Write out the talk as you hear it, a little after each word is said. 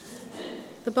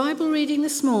The Bible reading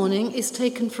this morning is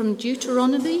taken from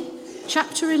Deuteronomy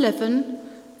chapter 11,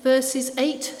 verses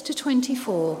 8 to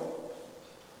 24.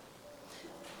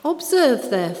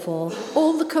 Observe, therefore,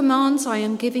 all the commands I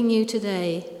am giving you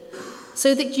today,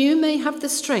 so that you may have the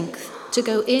strength to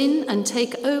go in and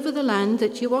take over the land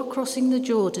that you are crossing the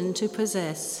Jordan to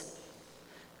possess,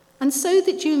 and so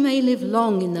that you may live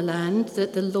long in the land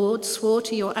that the Lord swore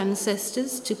to your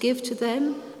ancestors to give to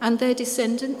them and their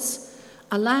descendants,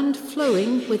 a land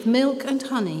flowing with milk and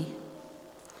honey.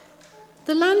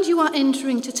 The land you are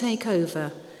entering to take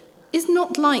over is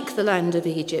not like the land of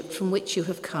Egypt from which you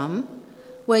have come,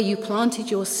 where you planted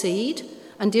your seed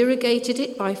and irrigated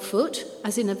it by foot,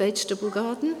 as in a vegetable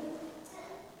garden.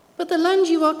 But the land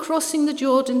you are crossing the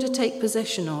Jordan to take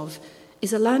possession of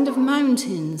is a land of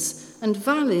mountains and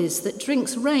valleys that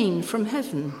drinks rain from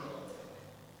heaven.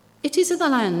 It is the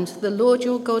land the Lord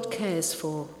your God cares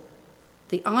for.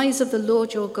 The eyes of the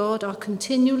Lord your God are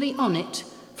continually on it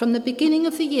from the beginning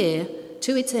of the year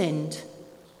to its end.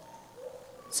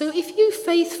 So if you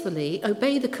faithfully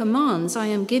obey the commands I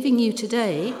am giving you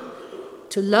today,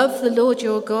 to love the Lord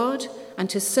your God and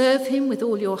to serve him with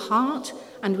all your heart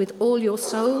and with all your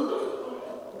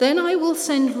soul, then I will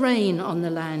send rain on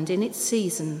the land in its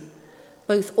season,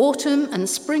 both autumn and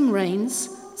spring rains,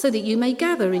 so that you may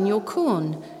gather in your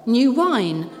corn, new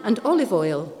wine and olive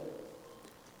oil.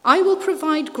 I will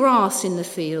provide grass in the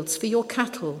fields for your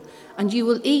cattle, and you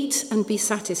will eat and be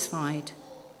satisfied.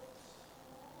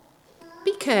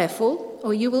 Be careful,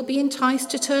 or you will be enticed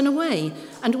to turn away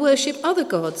and worship other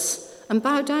gods and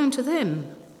bow down to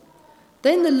them.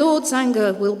 Then the Lord's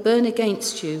anger will burn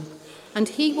against you, and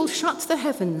he will shut the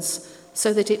heavens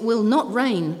so that it will not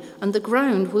rain, and the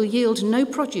ground will yield no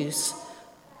produce,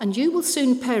 and you will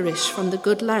soon perish from the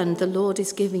good land the Lord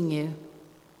is giving you.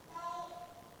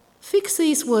 Fix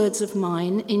these words of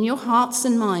mine in your hearts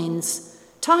and minds.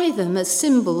 Tie them as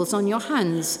symbols on your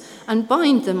hands and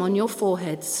bind them on your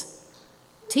foreheads.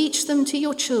 Teach them to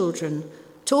your children,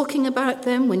 talking about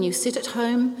them when you sit at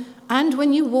home and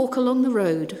when you walk along the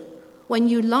road, when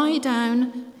you lie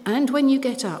down and when you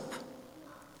get up.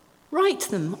 Write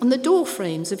them on the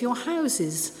doorframes of your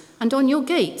houses and on your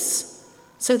gates,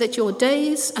 so that your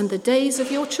days and the days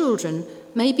of your children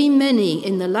may be many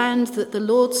in the land that the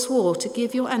Lord swore to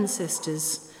give your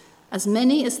ancestors, as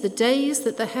many as the days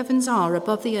that the heavens are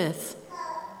above the earth.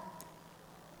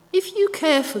 If you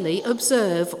carefully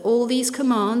observe all these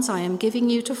commands I am giving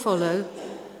you to follow,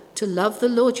 to love the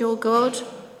Lord your God,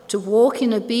 to walk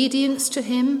in obedience to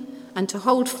him, and to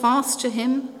hold fast to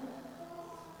him,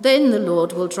 then the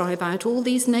Lord will drive out all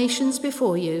these nations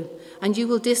before you, and you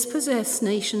will dispossess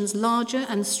nations larger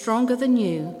and stronger than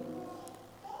you.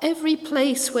 Every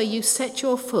place where you set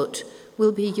your foot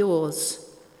will be yours.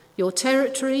 Your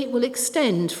territory will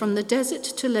extend from the desert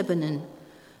to Lebanon,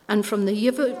 and from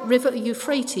the river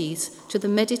Euphrates to the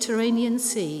Mediterranean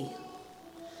Sea.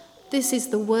 This is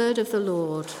the word of the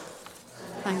Lord.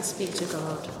 Thanks be to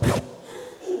God.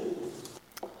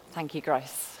 Thank you,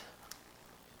 Grace.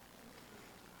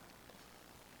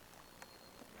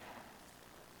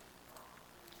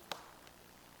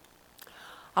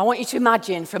 I want you to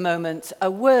imagine for a moment a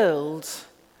world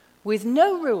with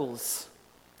no rules,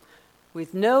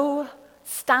 with no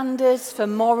standards for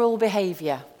moral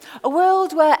behaviour, a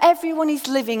world where everyone is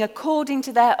living according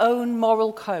to their own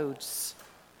moral codes.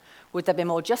 Would there be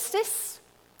more justice?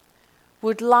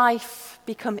 Would life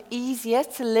become easier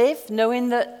to live knowing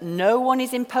that no one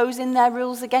is imposing their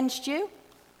rules against you?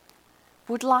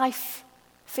 Would life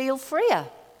feel freer?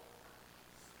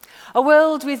 A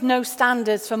world with no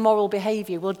standards for moral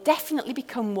behaviour will definitely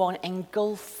become one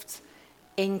engulfed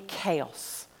in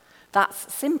chaos.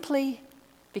 That's simply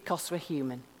because we're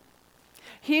human.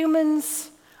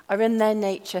 Humans are in their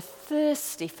nature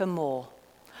thirsty for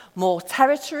more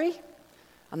territory,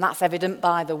 and that's evident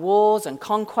by the wars and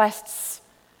conquests,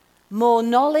 more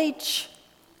knowledge,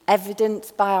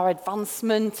 evident by our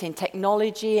advancement in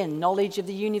technology and knowledge of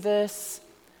the universe,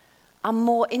 and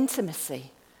more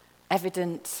intimacy,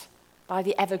 evident by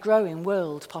the ever-growing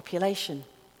world population.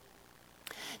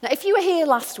 Now, if you were here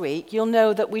last week, you'll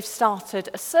know that we've started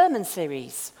a sermon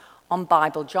series on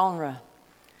Bible genre.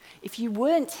 If you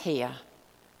weren't here,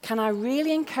 can I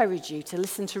really encourage you to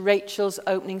listen to Rachel's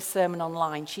opening sermon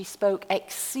online? She spoke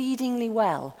exceedingly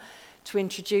well to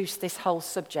introduce this whole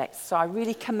subject, so I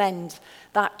really commend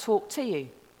that talk to you.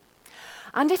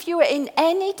 And if you were in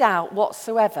any doubt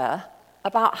whatsoever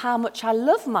about how much I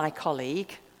love my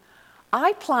colleague,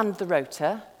 I planned the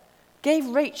rota, gave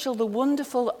Rachel the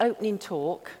wonderful opening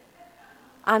talk,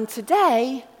 and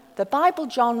today the Bible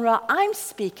genre I'm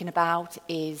speaking about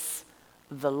is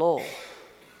the law.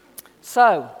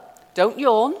 So, don't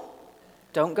yawn,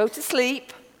 don't go to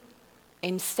sleep.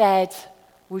 Instead,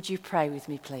 would you pray with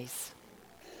me, please?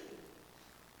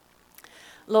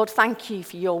 Lord, thank you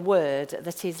for your word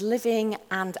that is living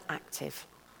and active.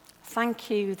 Thank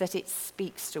you that it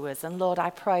speaks to us. And Lord, I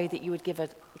pray that you would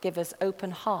give us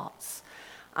open hearts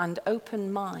and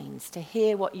open minds to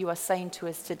hear what you are saying to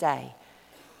us today.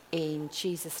 In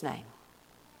Jesus' name.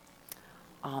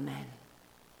 Amen.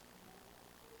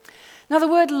 Now, the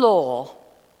word law,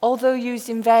 although used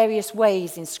in various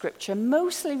ways in Scripture,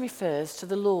 mostly refers to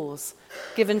the laws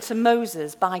given to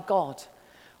Moses by God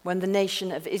when the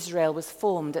nation of Israel was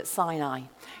formed at Sinai.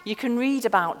 You can read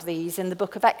about these in the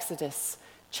book of Exodus,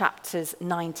 chapters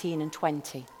 19 and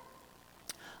 20.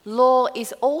 Law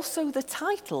is also the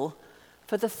title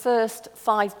for the first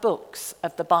 5 books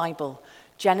of the Bible: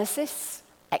 Genesis,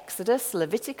 Exodus,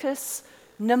 Leviticus,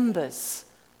 Numbers,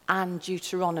 and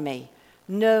Deuteronomy,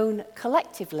 known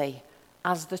collectively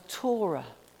as the Torah,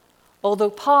 although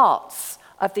parts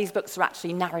of these books are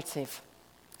actually narrative.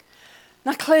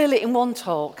 Now, clearly in one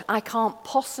talk, I can't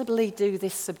possibly do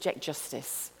this subject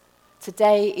justice.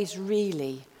 Today is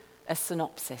really a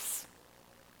synopsis.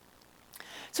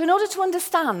 So in order to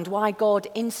understand why God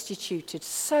instituted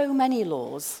so many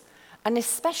laws, and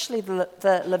especially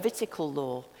the Levitical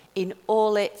law in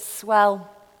all its, well,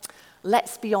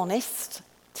 let's be honest,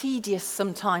 tedious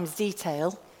sometimes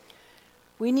detail,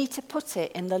 we need to put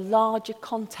it in the larger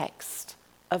context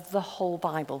of the whole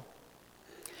Bible.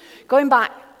 Going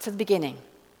back to the beginning,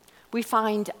 we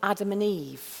find Adam and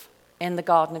Eve in the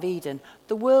Garden of Eden,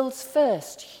 the world's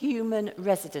first human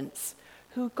residents,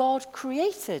 who God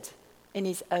created in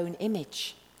his own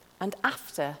image and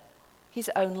after his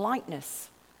own likeness,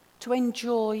 to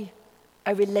enjoy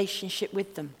a relationship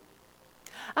with them.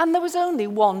 And there was only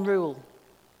one rule,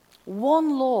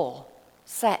 one law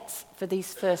set for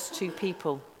these first 2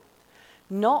 people: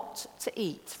 not to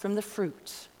eat from the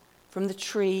fruit, from the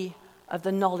tree of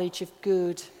the knowledge of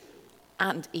good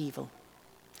and evil.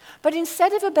 But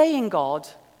instead of obeying God,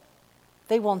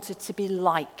 they wanted to be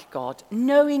like God,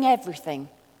 knowing everything.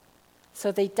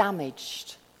 So they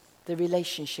damaged the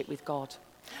relationship with God.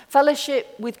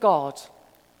 Fellowship with God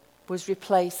was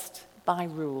replaced by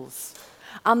rules.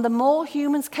 And the more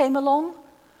humans came along,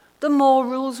 the more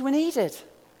rules were needed.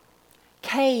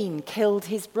 Cain killed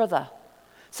his brother.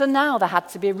 So now there had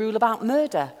to be a rule about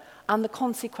murder and the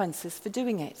consequences for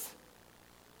doing it.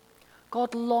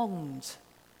 God longed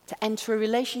to enter a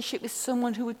relationship with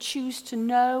someone who would choose to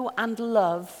know and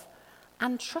love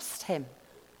and trust him.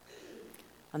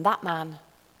 And that man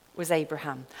was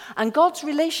Abraham. And God's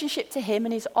relationship to him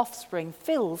and his offspring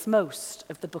fills most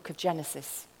of the book of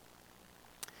Genesis.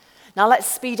 Now let's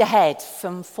speed ahead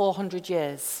some 400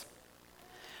 years.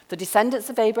 The descendants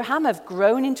of Abraham have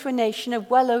grown into a nation of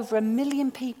well over 1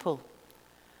 million people.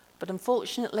 But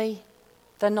unfortunately,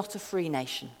 they're not a free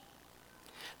nation.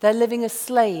 They're living as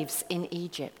slaves in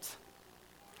Egypt.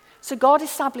 So God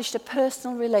established a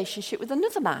personal relationship with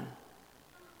another man.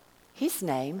 His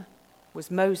name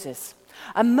was Moses.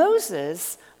 And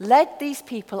Moses led these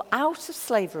people out of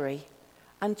slavery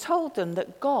and told them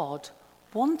that God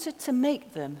wanted to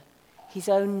make them his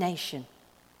own nation.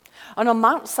 And on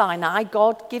Mount Sinai,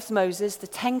 God gives Moses the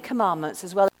 10 Commandments,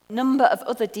 as well as a number of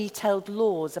other detailed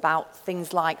laws about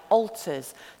things like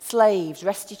altars, slaves,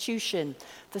 restitution,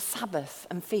 the Sabbath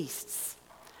and feasts,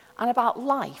 and about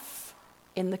life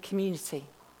in the community.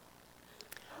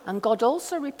 And God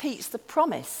also repeats the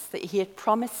promise that he had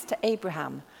promised to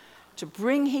Abraham to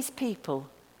bring his people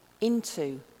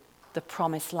into the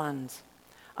promised land.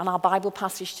 And our Bible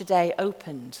passage today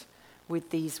opened with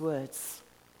these words: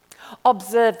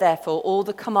 "Observe, therefore, all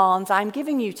the commands I am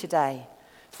giving you today,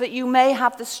 so that you may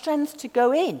have the strength to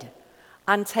go in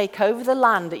and take over the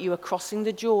land that you are crossing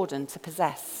the Jordan to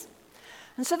possess,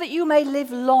 and so that you may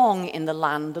live long in the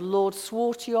land the Lord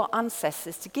swore to your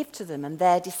ancestors to give to them and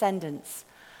their descendants,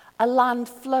 a land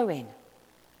flowing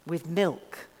with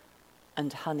milk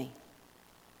and honey."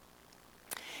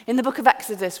 In the book of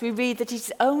Exodus, we read that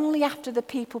it's only after the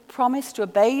people promise to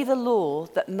obey the law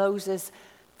that Moses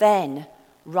then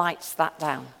writes that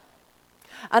down.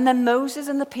 And then Moses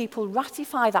and the people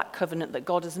ratify that covenant that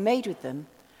God has made with them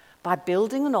by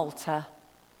building an altar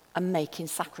and making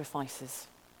sacrifices.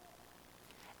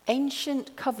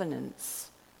 Ancient covenants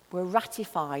were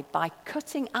ratified by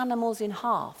cutting animals in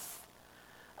half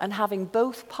and having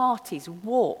both parties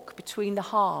walk between the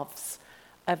halves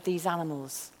of these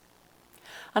animals.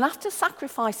 And after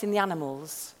sacrificing the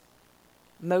animals,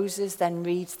 Moses then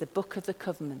reads the book of the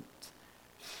covenant,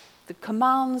 the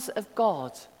commands of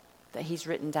God that he's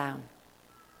written down.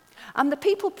 And the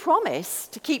people promise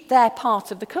to keep their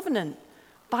part of the covenant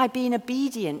by being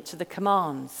obedient to the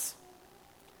commands.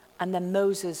 And then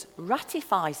Moses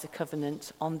ratifies the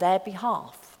covenant on their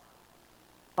behalf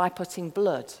by putting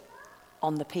blood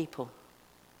on the people.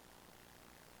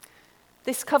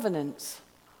 This covenant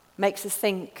makes us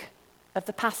think of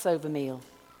the Passover meal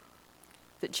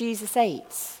that Jesus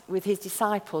ate with his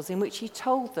disciples, in which he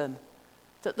told them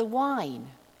that the wine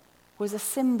was a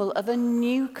symbol of a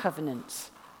new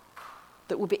covenant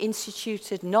that would be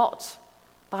instituted not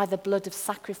by the blood of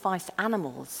sacrificed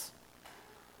animals,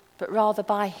 but rather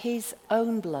by his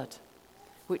own blood,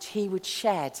 which he would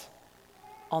shed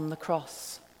on the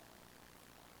cross.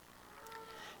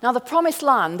 Now, the promised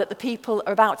land that the people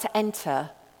are about to enter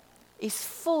is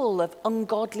full of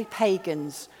ungodly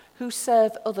pagans who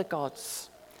serve other gods.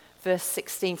 Verse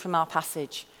 16 from our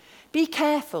passage. Be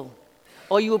careful,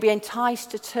 or you will be enticed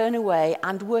to turn away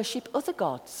and worship other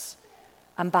gods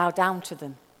and bow down to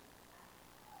them.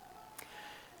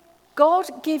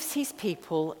 God gives his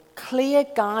people clear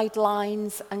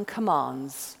guidelines and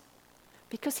commands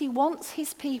because he wants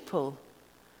his people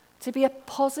to be a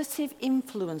positive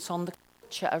influence on the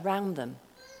culture around them,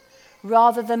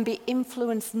 rather than be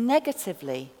influenced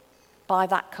negatively by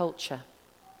that culture.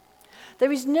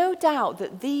 There is no doubt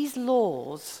that these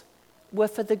laws were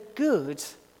for the good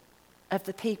of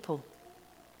the people.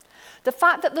 The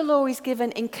fact that the law is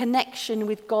given in connection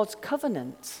with God's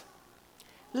covenant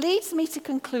leads me to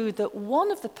conclude that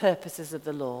one of the purposes of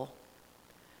the law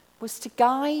was to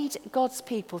guide God's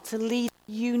people to lead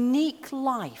a unique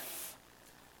life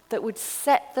that would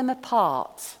set them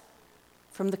apart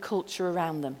from the culture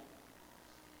around them.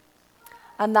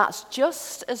 And that's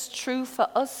just as true for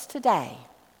us today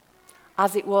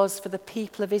as it was for the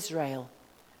people of Israel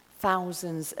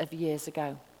thousands of years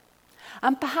ago.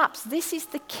 And perhaps this is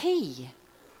the key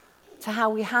to how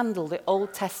we handle the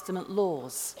Old Testament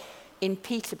laws in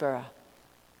Peterborough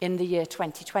in the year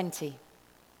 2020.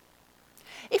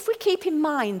 If we keep in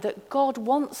mind that God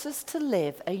wants us to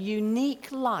live a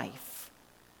unique life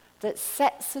that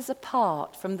sets us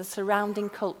apart from the surrounding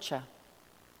culture,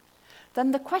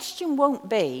 then the question won't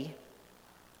be,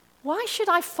 why should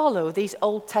I follow these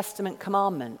Old Testament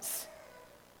commandments?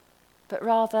 But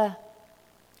rather,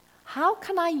 how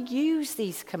can I use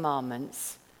these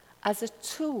commandments as a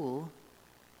tool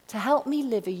to help me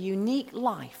live a unique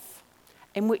life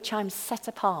in which I'm set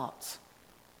apart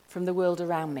from the world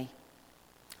around me?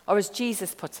 Or as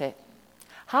Jesus put it,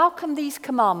 how can these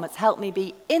commandments help me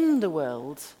be in the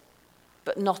world,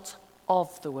 but not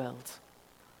of the world?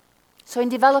 So in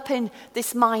developing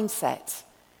this mindset,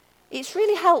 it's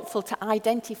really helpful to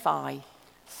identify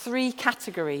 3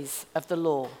 categories of the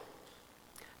law.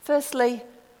 Firstly,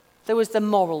 there was the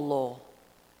moral law.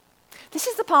 This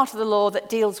is the part of the law that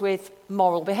deals with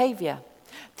moral behavior.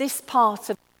 This part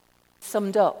of it is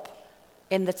summed up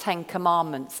in the 10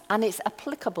 Commandments, and it's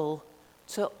applicable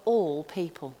to all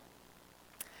people.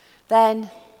 Then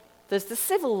there's the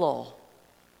civil law.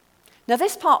 Now,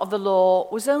 this part of the law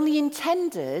was only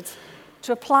intended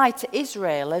to apply to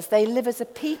Israel as they live as a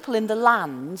people in the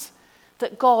land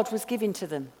that God was giving to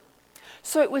them.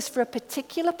 So it was for a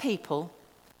particular people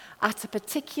at a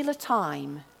particular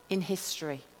time in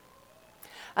history.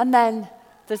 And then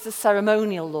there's the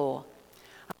ceremonial law.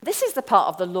 This is the part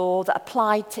of the law that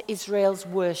applied to Israel's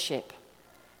worship.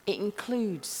 It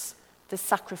includes the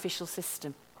sacrificial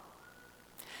system.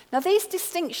 Now, these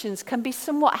distinctions can be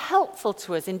somewhat helpful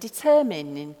to us in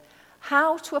determining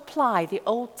how to apply the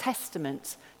Old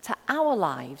Testament to our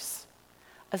lives,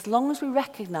 as long as we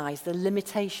recognize the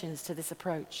limitations to this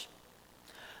approach.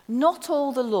 Not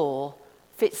all the law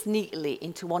fits neatly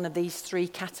into one of these 3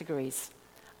 categories,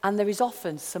 and there is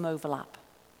often some overlap.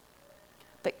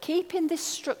 But keeping this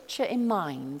structure in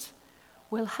mind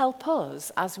will help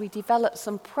us as we develop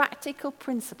some practical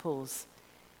principles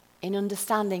in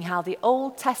understanding how the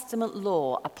Old Testament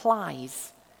law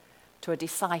applies to a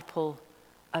disciple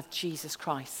of Jesus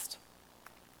Christ.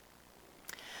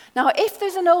 Now, if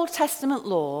there's an Old Testament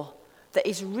law that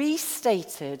is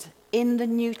restated in the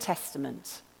New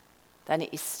Testament, then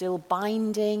it is still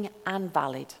binding and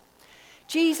valid.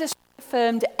 Jesus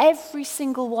affirmed every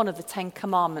single one of the 10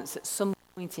 Commandments at some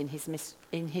point in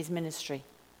his ministry.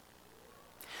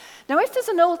 Now, if there's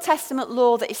an Old Testament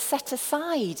law that is set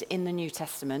aside in the New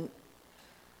Testament,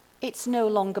 it's no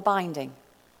longer binding.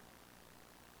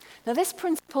 Now, this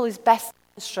principle is best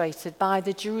illustrated by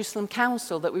the Jerusalem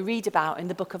Council that we read about in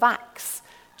the book of Acts,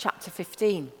 chapter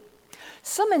 15.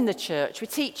 Some in the church were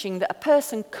teaching that a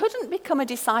person couldn't become a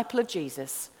disciple of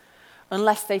Jesus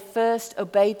unless they first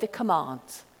obeyed the command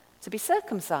to be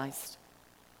circumcised.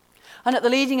 And at the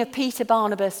leading of Peter,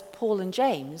 Barnabas, Paul, and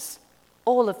James,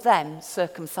 all of them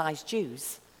circumcised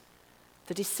Jews,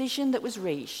 the decision that was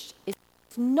reached is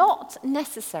not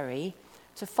necessary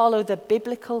to follow the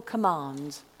biblical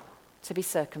command to be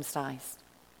circumcised.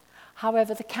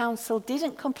 However, the council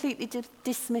didn't completely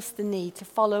dismiss the need to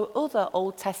follow other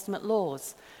Old Testament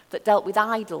laws that dealt with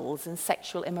idols and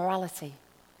sexual immorality.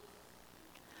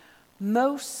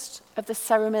 Most of the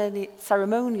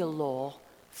ceremonial law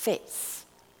fits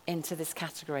into this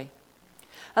category.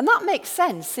 And that makes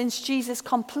sense since Jesus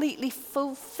completely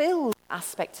fulfilled the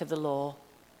aspect of the law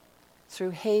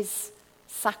through his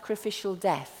sacrificial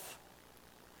death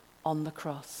on the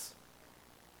cross.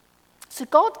 So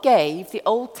God gave the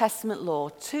Old Testament law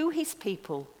to his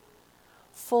people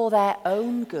for their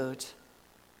own good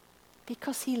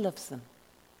because he loves them.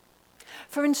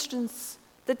 For instance,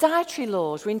 the dietary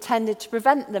laws were intended to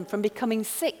prevent them from becoming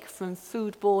sick from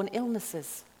food-borne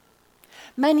illnesses.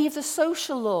 Many of the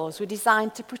social laws were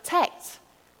designed to protect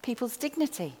people's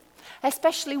dignity,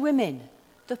 especially women,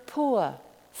 the poor,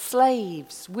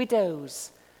 slaves,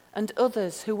 widows, and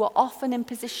others who were often in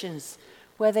positions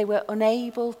where they were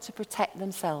unable to protect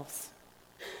themselves.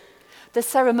 The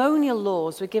ceremonial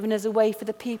laws were given as a way for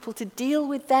the people to deal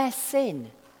with their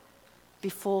sin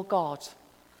before God.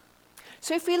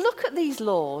 So if we look at these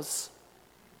laws,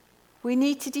 we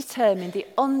need to determine the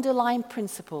underlying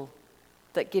principle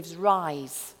that gives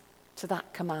rise to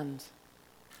that command.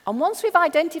 And once we've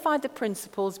identified the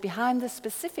principles behind the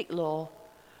specific law,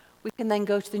 we can then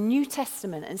go to the New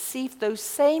Testament and see if those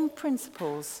same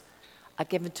principles are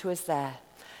given to us there.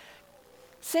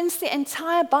 Since the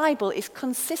entire Bible is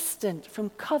consistent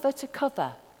from cover to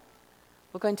cover,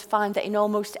 we're going to find that in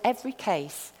almost every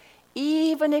case,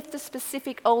 even if the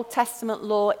specific Old Testament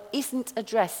law isn't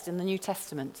addressed in the New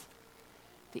Testament,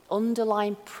 the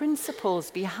underlying principles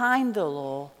behind the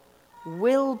law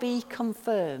will be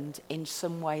confirmed in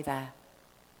some way there.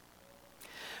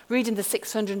 Reading the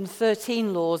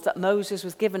 613 laws that Moses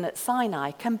was given at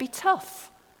Sinai can be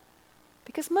tough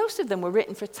because most of them were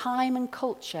written for a time and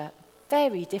culture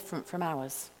very different from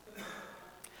ours.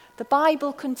 The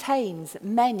Bible contains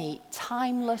many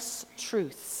timeless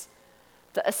truths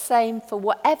that are same for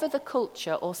whatever the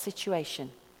culture or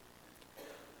situation.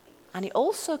 And it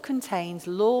also contains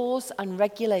laws and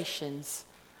regulations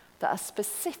that are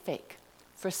specific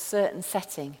for a certain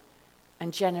setting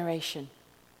and generation.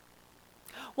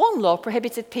 One law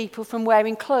prohibited people from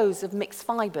wearing clothes of mixed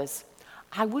fibres.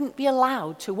 I wouldn't be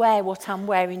allowed to wear what I'm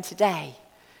wearing today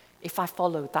if I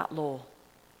followed that law.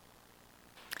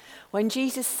 When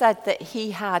Jesus said that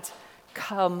he had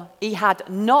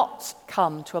not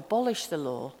come to abolish the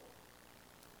law,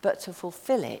 but to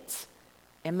fulfill it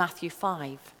in Matthew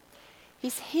 5,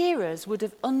 his hearers would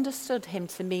have understood him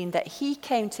to mean that he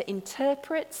came to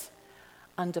interpret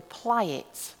and apply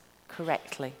it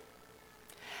correctly.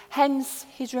 Hence,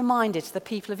 his reminder to the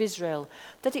people of Israel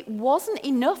that it wasn't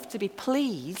enough to be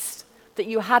pleased that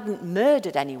you hadn't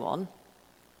murdered anyone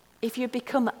if you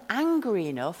become angry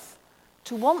enough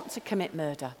to want to commit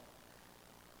murder.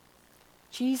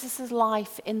 Jesus'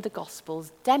 life in the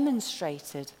Gospels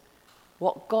demonstrated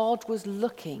what God was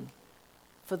looking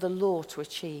for the law to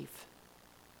achieve.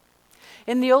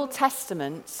 In the Old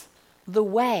Testament, the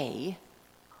way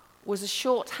was a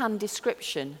shorthand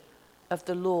description of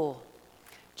the law.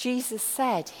 Jesus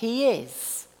said he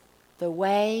is the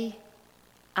way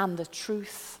and the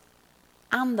truth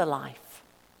and the life.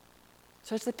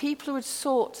 So as the people who had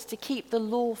sought to keep the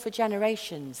law for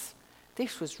generations,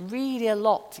 this was really a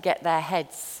lot to get their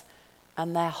heads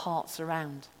and their hearts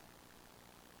around.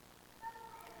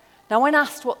 Now, when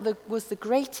asked what was the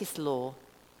greatest law,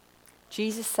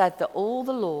 Jesus said that all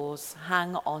the laws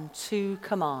hang on two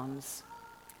commands.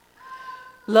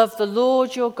 Love the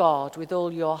Lord your God with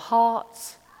all your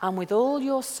heart and with all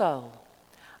your soul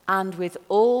and with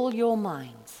all your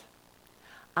mind,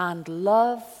 and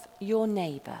love your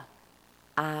neighbour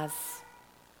as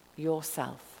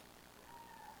yourself.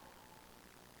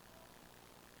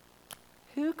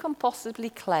 Who can possibly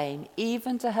claim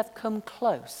even to have come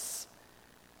close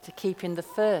to keeping the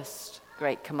first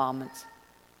great commandment?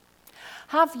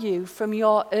 Have you, from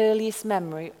your earliest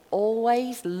memory,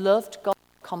 always loved God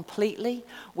completely,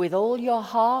 with all your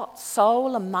heart,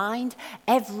 soul, and mind,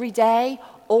 every day,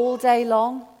 all day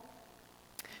long?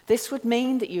 This would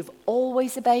mean that you've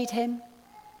always obeyed him.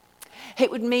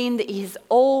 It would mean that he has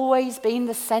always been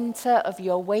the center of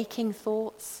your waking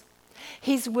thoughts.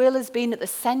 His will has been at the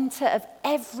center of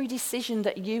every decision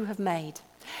that you have made.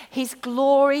 His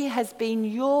glory has been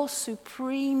your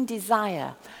supreme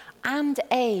desire and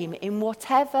aim in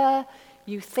whatever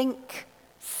you think,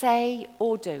 say,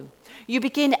 or do. You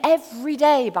begin every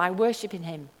day by worshiping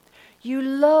him. You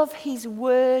love his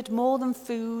word more than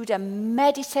food and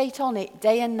meditate on it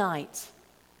day and night.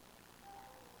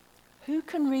 who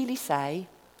can really say,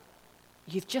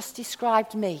 "You've just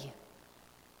described me"?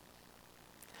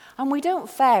 And we don't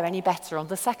fare any better on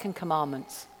the second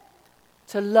commandment,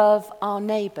 to love our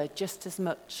neighbour just as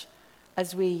much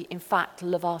as we, in fact,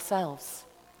 love ourselves.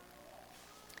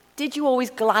 Did you always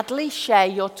gladly share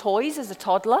your toys as a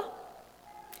toddler?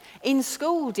 In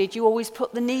school, did you always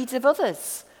put the needs of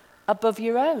others above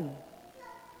your own?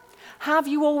 Have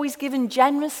you always given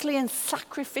generously and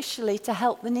sacrificially to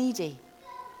help the needy?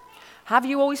 Have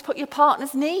you always put your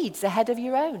partner's needs ahead of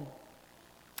your own?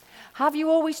 Have you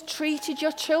always treated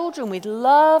your children with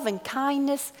love and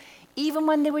kindness, even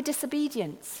when they were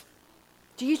disobedient?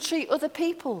 Do you treat other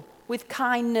people with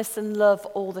kindness and love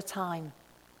all the time?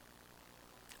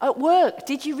 At work,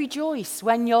 did you rejoice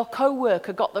when your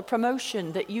co-worker got the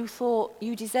promotion that you thought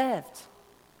you deserved?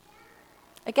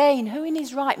 Again, who in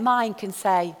his right mind can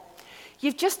say,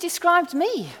 "You've just described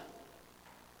me"?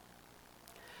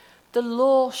 The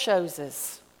law shows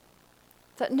us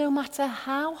that no matter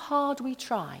how hard we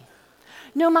try,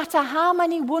 no matter how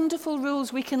many wonderful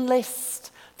rules we can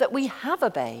list that we have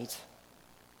obeyed,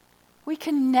 we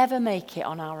can never make it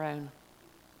on our own.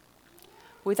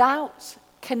 Without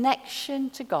connection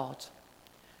to God,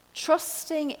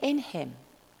 trusting in Him,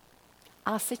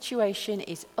 our situation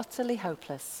is utterly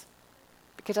hopeless,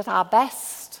 because at our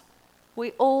best,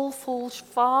 we all fall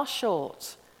far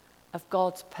short of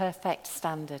God's perfect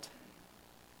standard.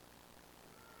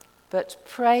 But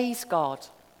praise God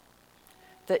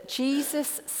that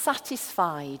Jesus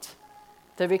satisfied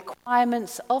the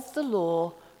requirements of the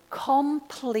law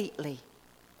completely,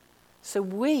 so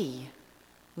we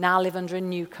now live under a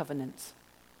new covenant.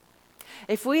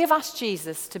 If we have asked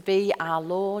Jesus to be our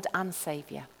Lord and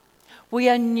Saviour, we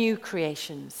are new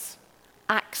creations,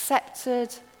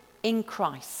 accepted in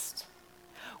Christ.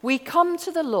 We come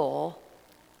to the law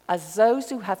as those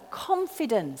who have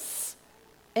confidence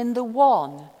in the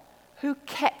one who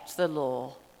kept the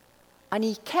law, and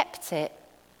He kept it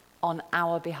on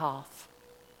our behalf.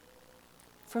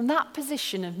 From that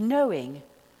position of knowing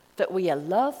that we are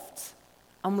loved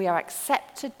and we are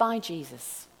accepted by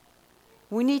Jesus,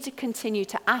 we need to continue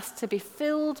to ask to be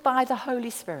filled by the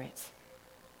Holy Spirit,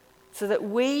 so that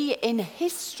we, in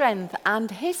His strength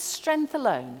and His strength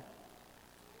alone,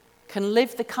 can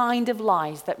live the kind of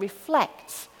lives that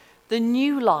reflect the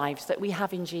new lives that we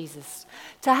have in Jesus,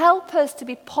 to help us to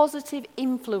be positive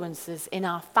influences in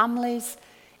our families,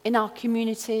 in our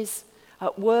communities,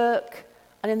 at work,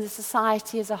 and in the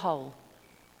society as a whole.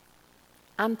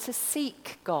 And to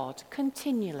seek God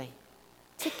continually,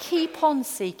 to keep on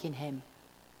seeking Him,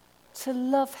 to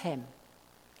love Him,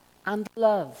 and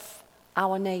love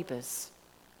our neighbours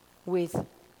with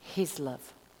His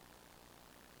love.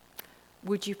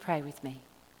 Would you pray with me?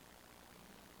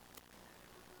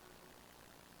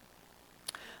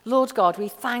 Lord God, we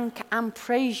thank and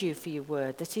praise You for Your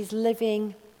word that is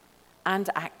living and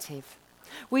active.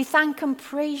 We thank and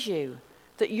praise You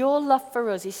that Your love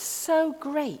for us is so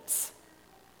great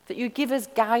that You give us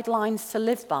guidelines to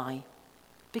live by,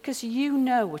 because You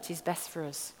know what is best for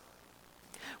us.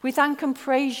 We thank and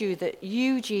praise You that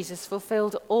You, Jesus,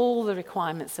 fulfilled all the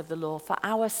requirements of the law for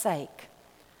our sake,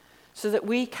 so that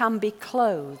we can be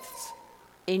clothed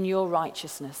in Your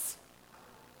righteousness.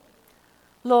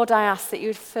 Lord, I ask that You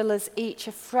would fill us each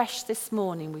afresh this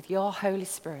morning with Your Holy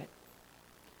Spirit,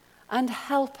 and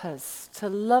help us to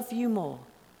love You more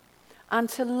and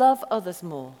to love others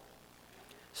more,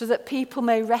 so that people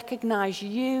may recognize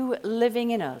You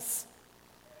living in us,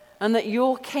 and that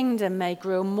Your kingdom may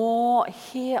grow more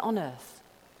here on earth,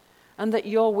 and that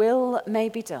Your will may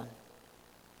be done.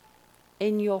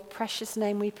 In Your precious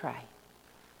name we pray.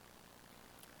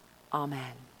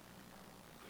 Amen.